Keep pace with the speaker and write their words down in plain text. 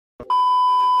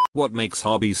What makes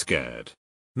hobby scared?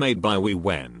 Made by We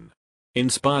Wen.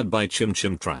 Inspired by Chim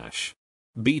Chim Trash.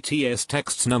 BTS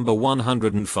texts number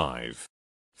 105.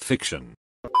 Fiction.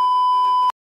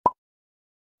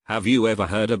 Have you ever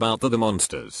heard about The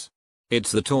Monsters? It's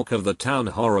the talk of the town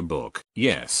horror book,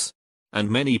 yes. And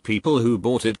many people who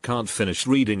bought it can't finish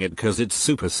reading it cause it's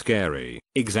super scary.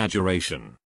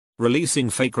 Exaggeration. Releasing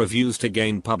fake reviews to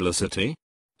gain publicity?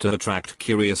 To attract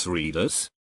curious readers?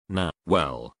 Nah,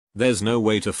 well, there's no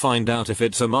way to find out if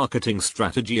it's a marketing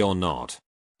strategy or not.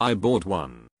 I bought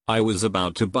one. I was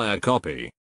about to buy a copy.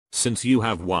 Since you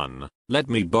have one, let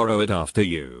me borrow it after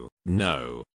you.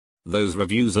 No. Those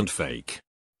reviews aren't fake.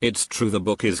 It's true the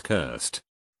book is cursed.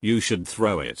 You should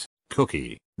throw it.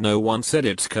 Cookie, no one said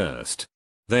it's cursed.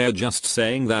 They're just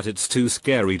saying that it's too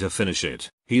scary to finish it.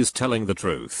 He's telling the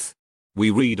truth.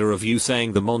 We read a review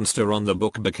saying the monster on the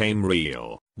book became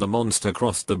real. The monster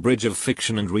crossed the bridge of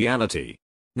fiction and reality.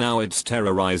 Now it's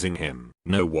terrorizing him.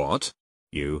 Know what?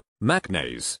 You,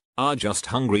 Macnays, are just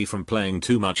hungry from playing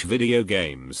too much video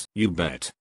games. You bet.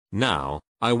 Now,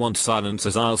 I want silence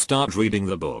as I'll start reading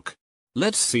the book.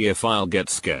 Let's see if I'll get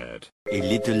scared. A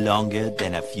little longer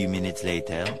than a few minutes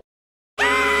later.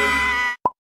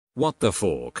 What the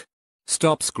fork?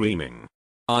 Stop screaming.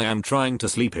 I am trying to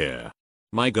sleep here.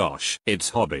 My gosh,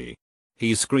 it's Hobby.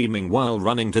 He's screaming while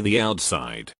running to the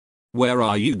outside. Where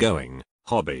are you going,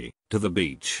 Hobby? To the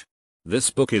beach. This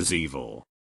book is evil.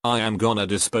 I am gonna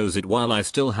dispose it while I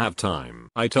still have time.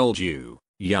 I told you,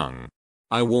 young.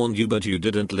 I warned you but you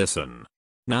didn't listen.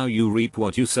 Now you reap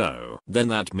what you sow. Then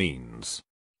that means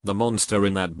the monster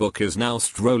in that book is now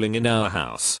strolling in our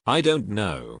house. I don't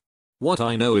know. What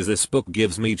I know is this book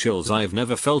gives me chills I've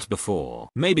never felt before.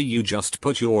 Maybe you just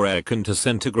put your aircon to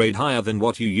centigrade higher than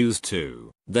what you used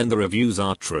to. Then the reviews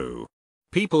are true.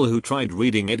 People who tried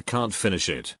reading it can't finish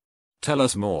it. Tell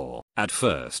us more. At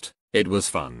first, it was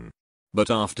fun. But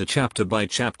after chapter by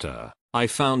chapter, I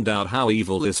found out how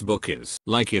evil this book is.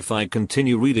 Like if I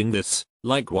continue reading this,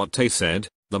 like what Tay said,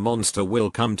 the monster will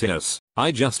come to us.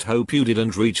 I just hope you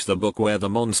didn't reach the book where the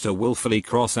monster willfully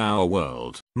cross our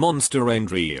world. Monster ain't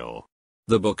real.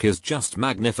 The book is just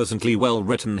magnificently well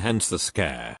written, hence the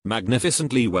scare.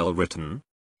 Magnificently well written?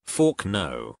 Fork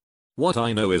no. What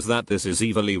I know is that this is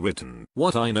evilly written.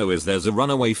 What I know is there's a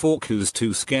runaway fork who's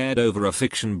too scared over a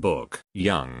fiction book.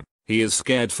 Young. He is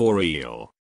scared for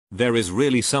real. There is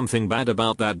really something bad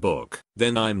about that book.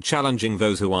 Then I'm challenging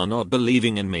those who are not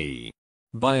believing in me.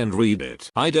 Buy and read it.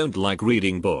 I don't like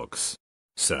reading books.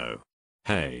 So.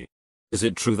 Hey. Is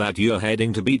it true that you're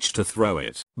heading to beach to throw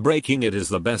it? Breaking it is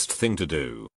the best thing to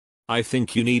do. I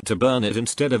think you need to burn it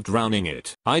instead of drowning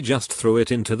it. I just threw it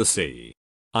into the sea.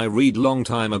 I read long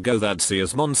time ago that sea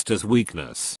is monster's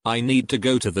weakness. I need to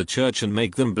go to the church and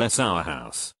make them bless our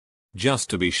house. Just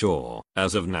to be sure.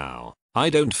 As of now, I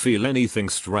don't feel anything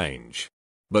strange.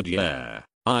 But yeah,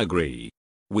 I agree.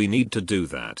 We need to do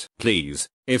that. Please,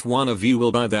 if one of you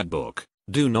will buy that book,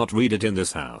 do not read it in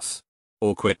this house.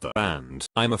 Or quit the band.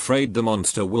 I'm afraid the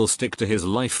monster will stick to his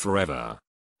life forever.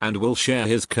 And will share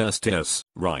his curse to us,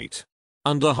 right?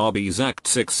 Under Hobbies Act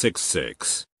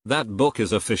 666, that book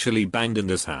is officially banned in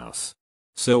this house.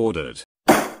 So ordered.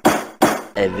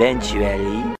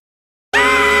 Eventually.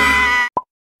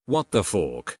 What the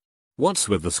fork? What's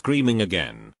with the screaming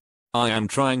again? I am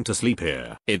trying to sleep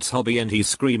here. It's Hobby and he's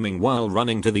screaming while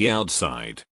running to the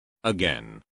outside.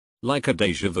 Again. Like a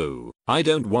deja vu. I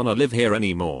don't wanna live here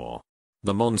anymore.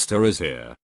 The monster is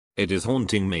here. It is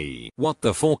haunting me. What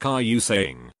the fork are you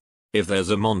saying? If there's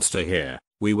a monster here,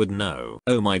 we would know.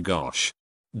 Oh my gosh.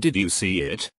 Did you see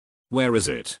it? Where is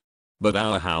it? But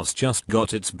our house just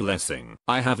got its blessing.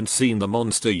 I haven't seen the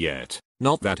monster yet.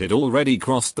 Not that it already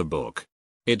crossed the book.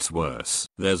 It's worse.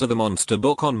 There's the monster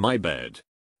book on my bed.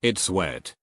 It's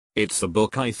wet. It's the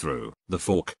book I threw. The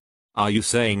fork. Are you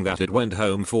saying that it went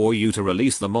home for you to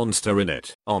release the monster in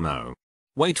it? Oh no.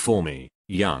 Wait for me,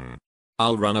 young.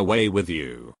 I'll run away with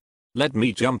you. Let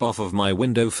me jump off of my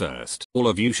window first. All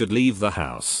of you should leave the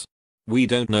house. We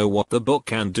don't know what the book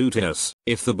can do to us.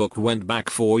 If the book went back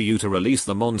for you to release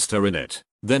the monster in it,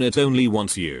 then it only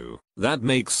wants you. That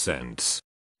makes sense.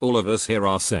 All of us here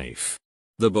are safe.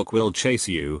 The book will chase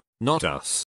you, not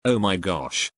us. Oh my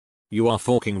gosh. You are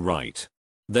forking right.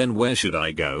 Then where should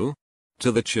I go?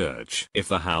 To the church. If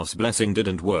the house blessing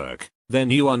didn't work, then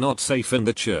you are not safe in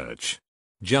the church.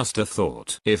 Just a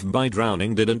thought. If by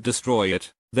drowning didn't destroy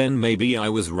it, then maybe I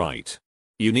was right.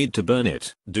 You need to burn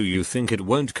it. Do you think it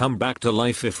won't come back to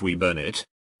life if we burn it?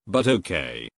 But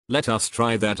okay, let us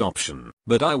try that option.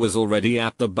 But I was already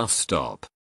at the bus stop.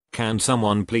 Can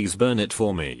someone please burn it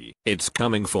for me? It's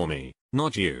coming for me,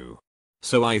 not you.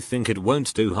 So I think it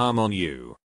won't do harm on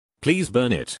you. Please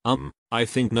burn it. I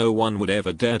think no one would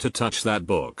ever dare to touch that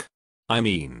book. I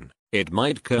mean, it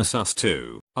might curse us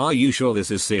too. Are you sure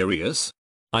this is serious?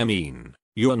 I mean,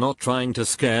 you're not trying to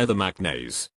scare the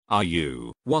McNays, are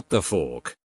you? What the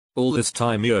fork? All this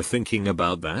time you're thinking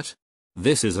about that?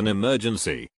 This is an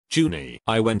emergency, Junie.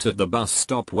 I went at the bus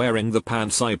stop wearing the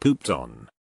pants I pooped on.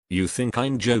 You think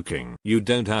I'm joking? You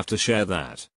don't have to share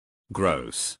that.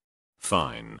 Gross.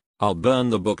 Fine, I'll burn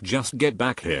the book, just get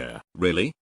back here.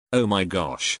 Really? Oh my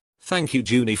gosh, thank you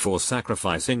Junie for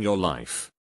sacrificing your life.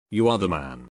 You are the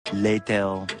man.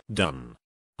 Later. Done.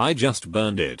 I just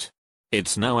burned it.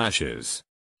 It's now ashes.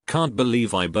 Can't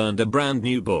believe I burned a brand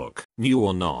new book. New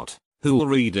or not, who'll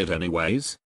read it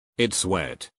anyways? It's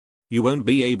wet. You won't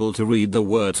be able to read the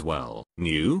words well.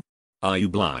 New? Are you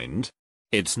blind?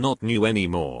 It's not new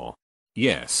anymore.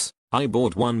 Yes, I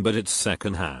bought one but it's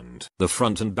secondhand. The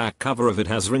front and back cover of it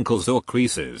has wrinkles or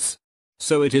creases.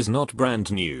 So it is not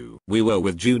brand new. We were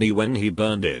with Junie when he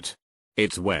burned it.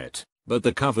 It's wet, but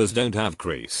the covers don't have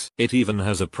crease. It even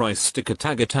has a price sticker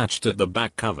tag attached at the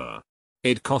back cover.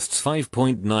 It costs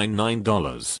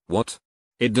 $5.99. What?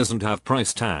 It doesn't have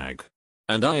price tag.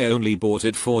 And I only bought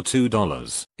it for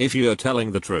 $2. If you're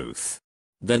telling the truth,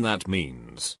 then that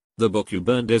means the book you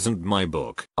burned isn't my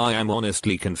book. I am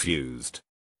honestly confused.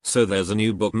 So there's a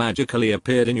new book magically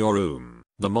appeared in your room.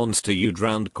 The monster you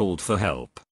drowned called for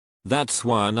help. That's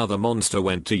why another monster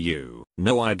went to you.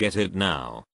 No, I get it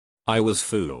now. I was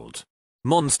fooled.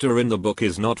 Monster in the book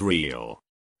is not real.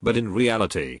 But in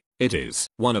reality, it is.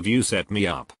 One of you set me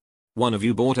up. One of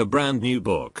you bought a brand new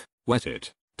book, wet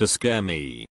it, to scare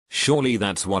me. Surely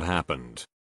that's what happened.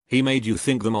 He made you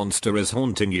think the monster is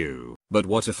haunting you. But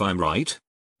what if I'm right?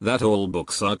 That all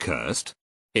books are cursed?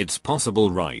 It's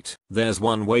possible, right? There's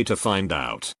one way to find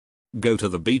out. Go to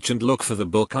the beach and look for the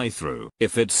book I threw.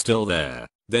 If it's still there,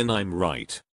 then I'm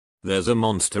right. There's a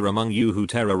monster among you who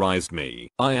terrorized me.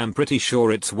 I am pretty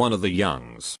sure it's one of the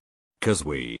Youngs. 'Cause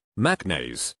we,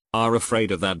 McNays, are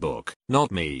afraid of that book,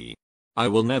 not me. I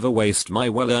will never waste my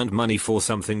well-earned money for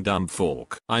something dumb,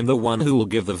 fork. I'm the one who'll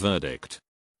give the verdict.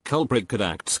 Culprit could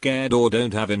act scared or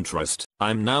don't have interest.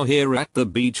 I'm now here at the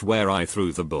beach where I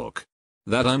threw the book.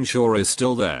 That I'm sure is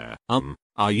still there.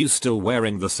 Are you still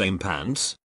wearing the same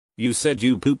pants? You said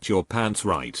you pooped your pants,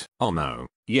 right? Oh no.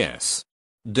 Yes.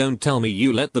 Don't tell me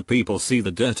you let the people see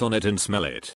the dirt on it and smell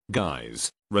it.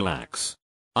 Guys, relax.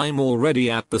 I'm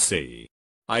already at the sea.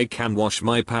 I can wash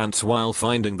my pants while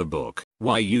finding the book.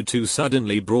 Why you two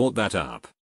suddenly brought that up?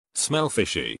 Smell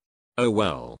fishy. Oh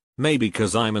well, maybe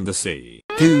 'cause I'm in the sea.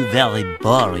 2 very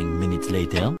boring minutes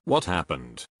later. What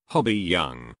happened, Hobby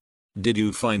Young? Did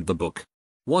you find the book?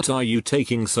 What are you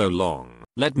taking so long?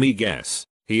 Let me guess,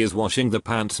 he is washing the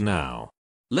pants now.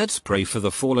 Let's pray for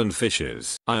the fallen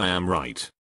fishes. I am right.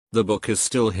 The book is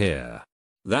still here.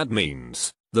 That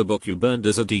means the book you burned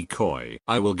is a decoy.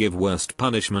 I will give worst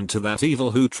punishment to that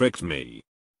evil who tricked me.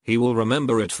 He will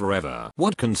remember it forever.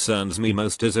 What concerns me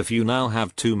most is if you now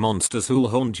have 2 monsters who'll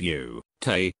haunt you.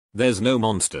 Tay, there's no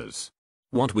monsters.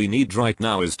 What we need right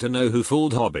now is to know who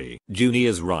fooled Hobby. Junie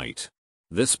is right.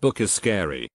 This book is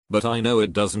scary, but I know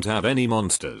it doesn't have any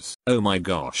monsters. Oh my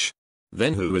gosh.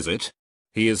 Then who is it?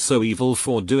 He is so evil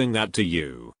for doing that to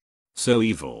you. So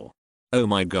evil. Oh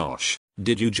my gosh,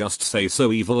 did you just say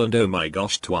so evil and oh my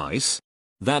gosh twice?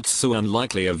 That's so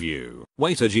unlikely of you.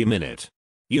 Wait a minute.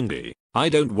 Youngie, I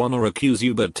don't wanna accuse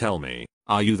you, but tell me,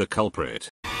 are you the culprit?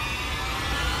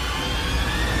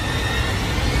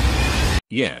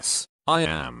 Yes, I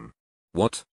am.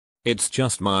 What? It's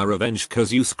just my revenge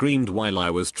 'cause you screamed while I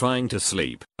was trying to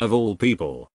sleep. Of all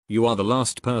people, you are the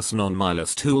last person on my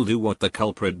list who'll do what the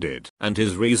culprit did. And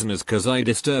his reason is 'cause I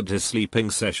disturbed his sleeping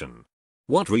session.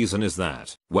 What reason is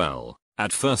that? Well,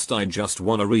 at first I just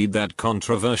wanna read that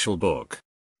controversial book.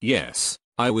 Yes,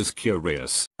 I was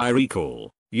curious. I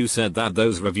recall, you said that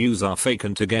those reviews are fake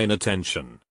and to gain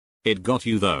attention. It got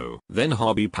you though. Then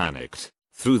Hobby panicked,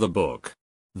 threw the book.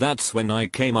 That's when I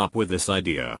came up with this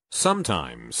idea.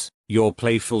 Sometimes, your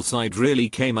playful side really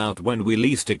came out when we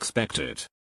least expect it.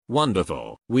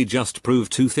 Wonderful. We just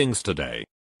proved 2 things today.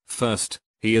 First,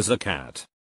 he is a cat.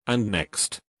 And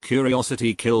next,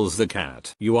 curiosity kills the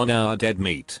cat. You are now dead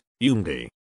meat, Youngie.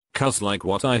 'Cause like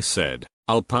what I said,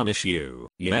 I'll punish you.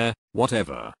 Yeah,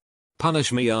 whatever.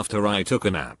 Punish me after I took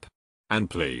a nap. And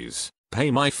please,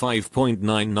 pay my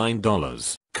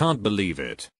 $5.99. Can't believe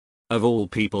it. Of all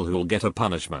people who'll get a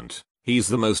punishment, he's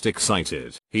the most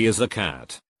excited. He is a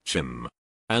cat. Chim.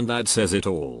 And that says it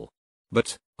all.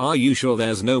 But, are you sure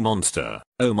there's no monster?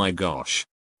 Oh my gosh.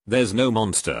 There's no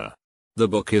monster. The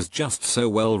book is just so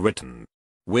well written.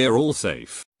 We're all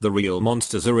safe. The real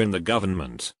monsters are in the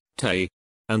government, Tay.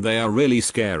 And they are really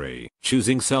scary,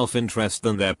 choosing self-interest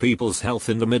than their people's health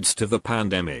in the midst of the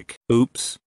pandemic.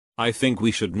 Oops. I think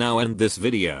we should now end this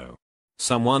video.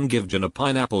 Someone give Jen a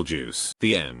pineapple juice.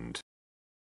 The end.